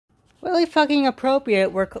Really fucking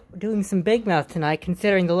appropriate. We're doing some Big Mouth tonight,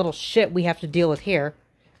 considering the little shit we have to deal with here.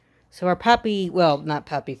 So our puppy, well, not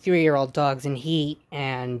puppy, 3-year-old dog's in heat,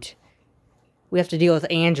 and we have to deal with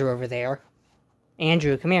Andrew over there.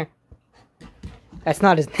 Andrew, come here. That's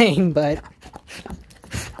not his name, but...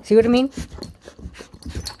 See what I mean?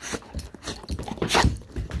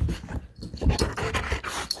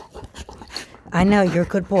 I know, you're a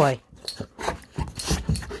good boy.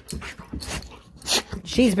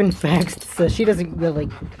 She's been vexed, so she doesn't really...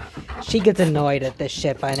 She gets annoyed at this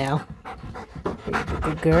shit by now.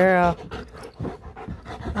 Good girl.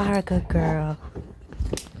 Are a good girl.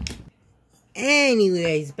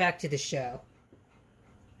 Anyways, back to the show.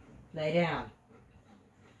 Lay down.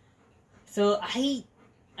 So,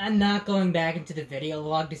 I'm not going back into the video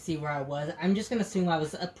log to see where I was. I'm just gonna assume I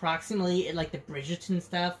was approximately at, like, the Bridgerton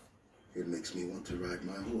stuff. It makes me want to ride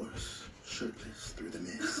my horse, shirtless through the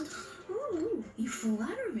mist. Ooh, you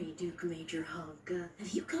flatter me, 𝘔𝘰𝘶𝘵𝘩. Have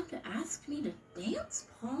you come to ask me to dance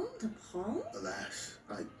palm to palm? Alas,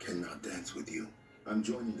 I cannot dance with you. I'm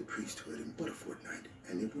joining the priesthood in but a fortnight,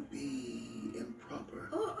 and it would be improper.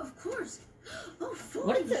 Oh, of course. Oh, foolish.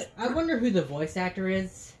 What is it? I wonder who the voice actor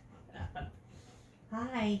is.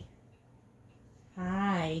 Hi.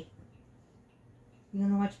 Hi. You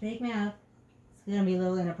wanna watch Big Mouth? It's gonna be a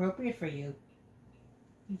little inappropriate for you.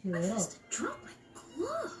 You too little. I just dropped my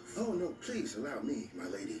glove. Oh, no, please allow me, my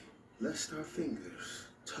lady. Lest our fingers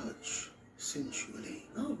touch sensually.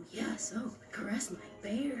 Oh, yes. Oh, caress my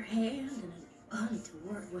bare hand in an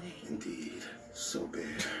untoward way. Indeed, so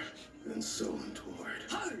bare and so untoward.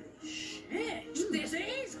 Holy shit! This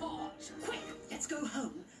is hot! Quick, let's go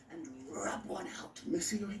home and rub one out.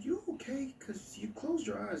 Missy, are you okay? Because you closed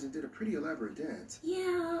your eyes and did a pretty elaborate dance.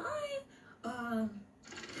 Yeah,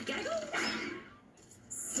 gotta go.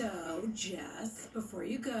 So, Jess, before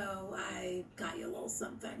you go, I got you a little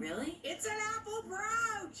something. Really? It's an apple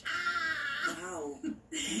brooch! Ah! Wow.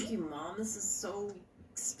 Thank you, Mom. This is so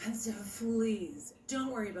expensive. Please,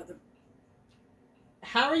 don't worry about the...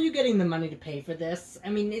 How are you getting the money to pay for this? I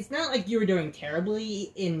mean, it's not like you were doing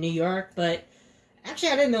terribly in New York, but...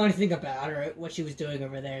 Actually, I didn't know anything about her, what she was doing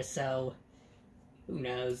over there, so... Who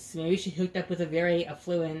knows? Maybe she hooked up with a very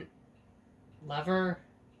affluent lover?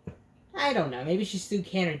 I don't know. Maybe she sued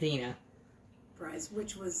Canardina. price,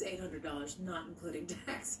 which was $800, not including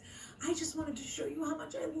tax. I just wanted to show you how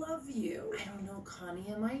much I love you. I don't know, Connie.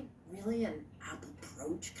 Am I really an apple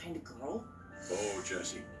brooch kind of girl? Oh,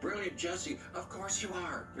 Jessie. Brilliant, Jessie. Of course you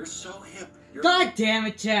are. You're so hip. You're... God damn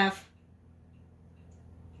it, Jeff!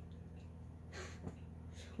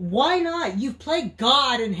 Why not? You've played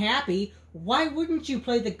God and Happy. Why wouldn't you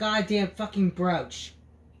play the goddamn fucking brooch?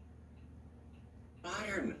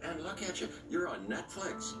 Modern, and look at you. You're on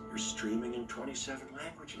Netflix. You're streaming in 27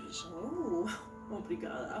 languages. Oh,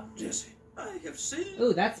 obrigada. Jessie, I have seen...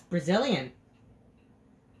 Ooh, that's Brazilian.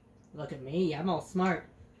 Look at me, I'm all smart.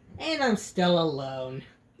 And I'm still alone.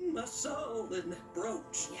 My soul in that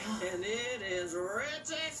brooch. Yeah. And it is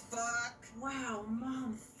rich as fuck. Wow,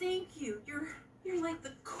 Mom, thank you. You're like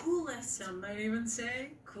the coolest. Some might even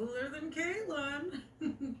say cooler than Caitlin.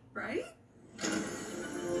 Right?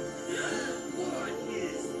 What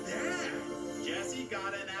is that? Jessie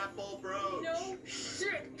got an apple brooch. No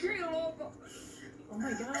shit, Caleb. Oh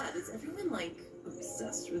my god, is everyone like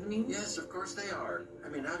obsessed with me? Yes, of course they are. I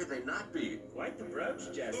mean, how could they not be? Quite the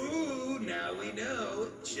brooch, Jessie. Ooh, now we know.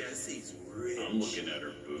 Jessie's rich. I'm looking at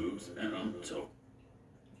her boobs, and I'm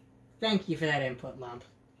Thank you for that input, Lump.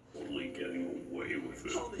 totally getting away with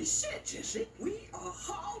it. Holy shit, Jessie. We are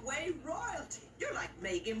hallway royalty. You're like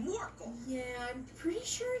Meghan Markle. Yeah, I'm pretty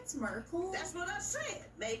sure it's Merkel. That's what I said.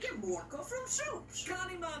 Meghan Markle from Suits.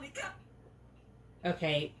 Connie, Mommy, come.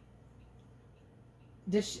 Okay.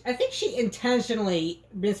 I think she intentionally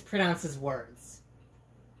mispronounces words.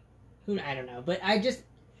 I don't know, but I'd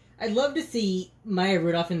love to see Maya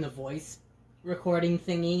Rudolph in the voice recording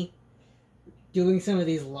thingy doing some of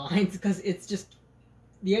these lines, because it's just,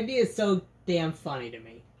 the idea is so damn funny to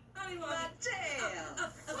me. Connie, Mommy.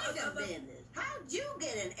 Wait a minute. How'd you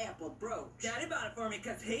get an apple brooch? Daddy bought it for me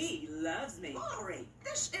because he loves me. Maury,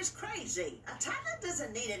 this is crazy. A toddler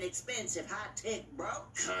doesn't need an expensive high-tech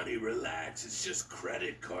brooch. Connie, relax. It's just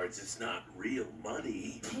credit cards. It's not real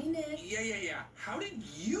money. Hey, Nick. Yeah. How did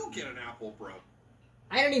you get an apple brooch?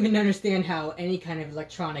 I don't even understand how any kind of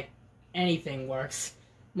electronic anything works,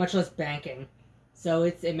 much less banking. So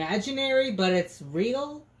it's imaginary, but it's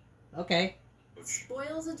real? Okay.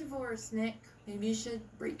 Spoils a divorce, Nick. Maybe you should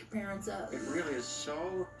break your parents up. It really is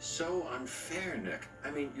so unfair, Nick.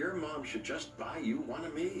 I mean, your mom should just buy you one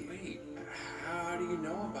of me. Wait, how do you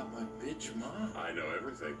know about my bitch mom? I know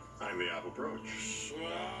everything. I'm the apple brooch.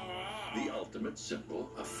 ultimate symbol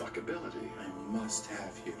of fuckability. I must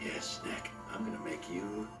have you. Yes, Nick. I'm gonna make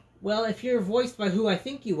you... Well, if you're voiced by who I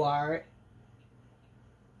think you are,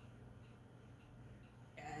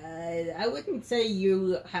 I wouldn't say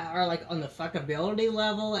you are, like, on the fuckability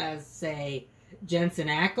level as, say, Jensen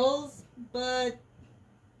Ackles, but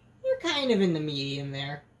you're kind of in the medium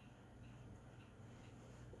there.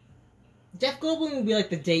 Jeff Goldblum would be like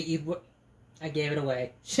the date you'd... I gave it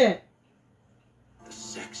away. Shit. the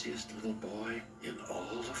sexiest little boy in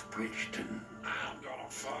all of Bridgeton. I'm gonna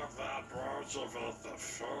fuck that Brooch if it's the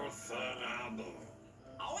first thing I do.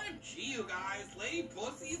 OMG, you guys. Lady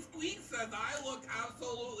Pussy Squeak says I look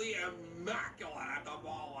absolutely immaculate at the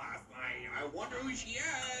ball last night. I wonder who she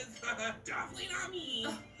is. Definitely not me.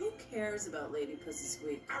 Who cares about Lady Pussy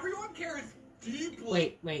Squeak? Everyone cares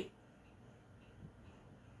deeply. Wait.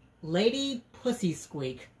 Lady Pussy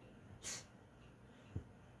Squeak.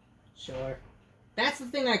 Sure. That's the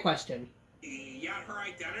thing I question. Yet her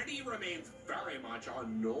identity remains very much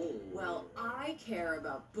unknown. Well, I care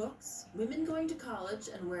about books, women going to college,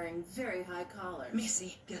 and wearing very high collars.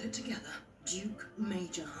 Missy, get it together. Duke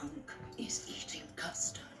Major Hunk is eating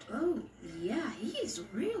custard. Oh, yeah, he's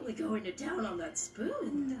really going to town on that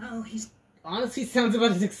spoon. No, he's... Honestly, sounds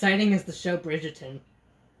about as exciting as the show Bridgerton.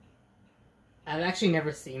 I've actually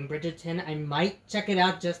never seen Bridgerton. I might check it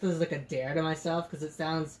out just as like a dare to myself, because it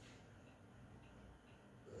sounds...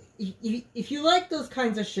 If you like those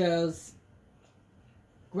kinds of shows,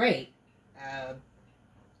 great.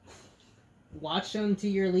 Watch them to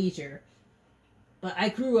your leisure. But I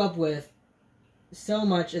grew up with so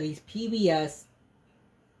much of these PBS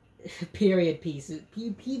period pieces,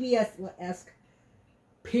 PBS-esque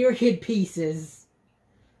period pieces,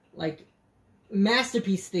 like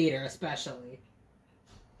Masterpiece Theater especially.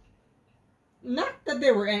 Not that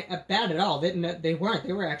they were bad at all. They weren't.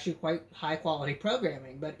 They were actually quite high-quality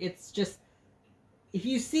programming. But it's just... If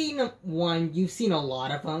you've seen one, you've seen a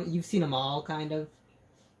lot of them. You've seen them all, kind of.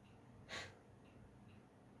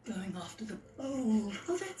 going after the bowl.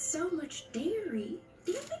 Oh, that's so much dairy.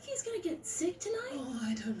 Do you think he's gonna get sick tonight? Oh,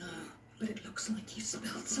 I don't know. But it looks like he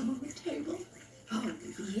spilled some on the table. Oh,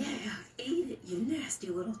 yeah. Eat it, you nasty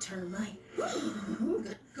little termite.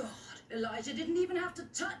 Good God. Elijah didn't even have to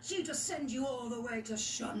touch you to send you all the way to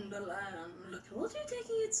Shondaland. Told you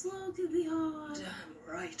taking it slow could be hard.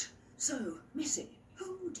 Damn right. So, Missy,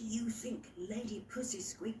 who do you think Lady Pussy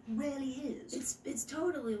Squeak really is? It's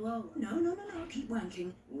totally low. No. Keep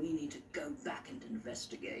wanking. We need to go back and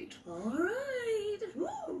investigate. All right.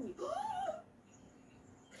 Ooh.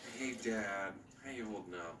 Hey, Dad. How you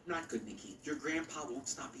holding up? Not good, Nikki. Your grandpa won't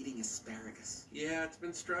stop eating asparagus. Yeah, it's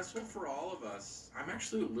been stressful for all of us. I'm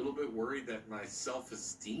actually a little bit worried that my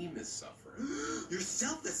self-esteem is suffering. Your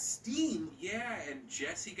self-esteem? Yeah, and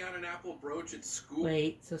Jessie got an apple brooch at school.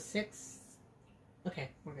 Wait, so 6... Okay,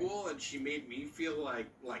 we're good. And she made me feel like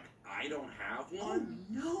I don't have Oh, one.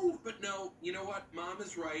 no. But no, you know what? Mom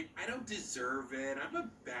is right. I don't deserve it. I'm a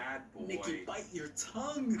bad boy. Nikki, bite your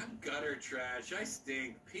tongue. I'm gutter trash. I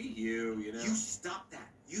stink. P.U., you know? You stop that.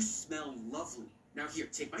 You smell lovely. Now here,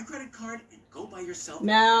 take my credit card and go buy yourself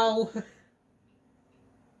Now...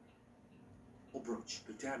 a brooch.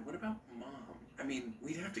 But Dad, what about Mom? I mean,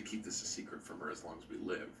 we'd have to keep this a secret from her as long as we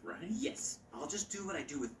live, right? Yes, I'll just do what I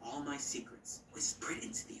do with all my secrets. Whisper it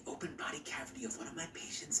into the open body cavity of one of my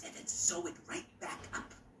patients and then sew it right back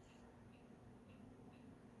up.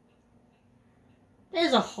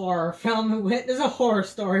 There's a horror film, there's a horror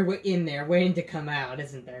story in there waiting to come out,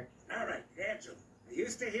 isn't there? All right, Angel. I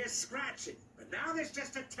used to hear scratching, but now there's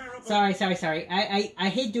just a terrible... Sorry. I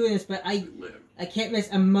hate doing this, but I can't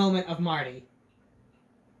miss a moment of Marty.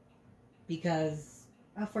 Because,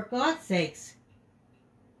 oh, for God's sakes.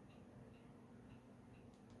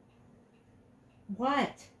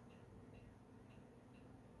 What?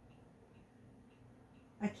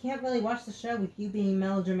 I can't really watch the show with you being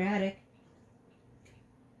melodramatic.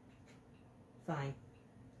 Fine.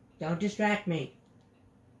 Don't distract me.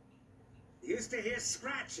 Used to hear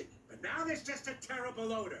scratching, but now there's just a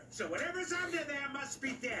terrible odor. So whatever's under there must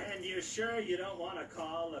be dead. And you sure you don't want to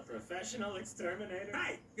call a professional exterminator?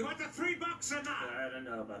 Hey, you want the $3 or not? I don't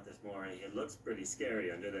know about this, Maury. It looks pretty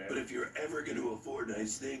scary under there. But if you're ever going to afford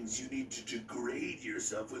nice things, you need to degrade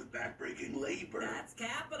yourself with backbreaking labor. That's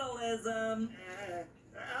capitalism.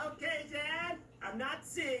 Okay, Dad. I'm not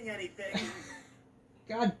seeing anything.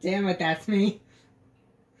 God damn it, that's me.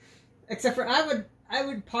 Except for I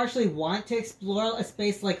would partially want to explore a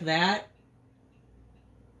space like that.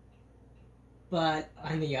 But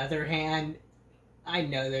on the other hand, I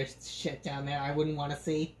know there's shit down there I wouldn't want to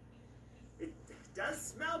see. It does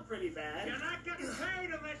smell pretty bad. You're not getting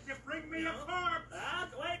paid unless you bring me a corpse.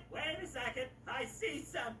 Wait a second. I see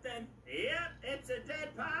something. Yep, it's a dead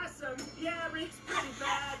possum. Yeah, reeks pretty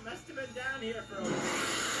bad. Must have been down here for a while.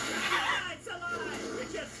 Ah, it's alive!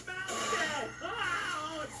 It just smells dead!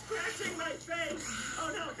 Oh, it's scratching my face! Oh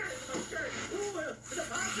no, it's hurting my shirt! Ooh, the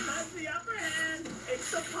possum has the upper hand! It's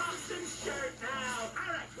the possum's shirt now!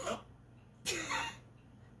 Alright,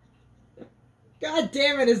 God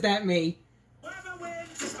damn it, is that me? whoever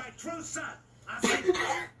wins is my true son! I'll say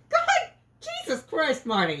God! Jesus Christ,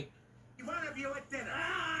 Marty! one of you at dinner!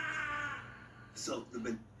 Ah! So,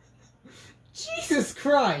 Jesus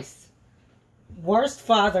Christ! Worst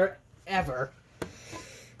father ever.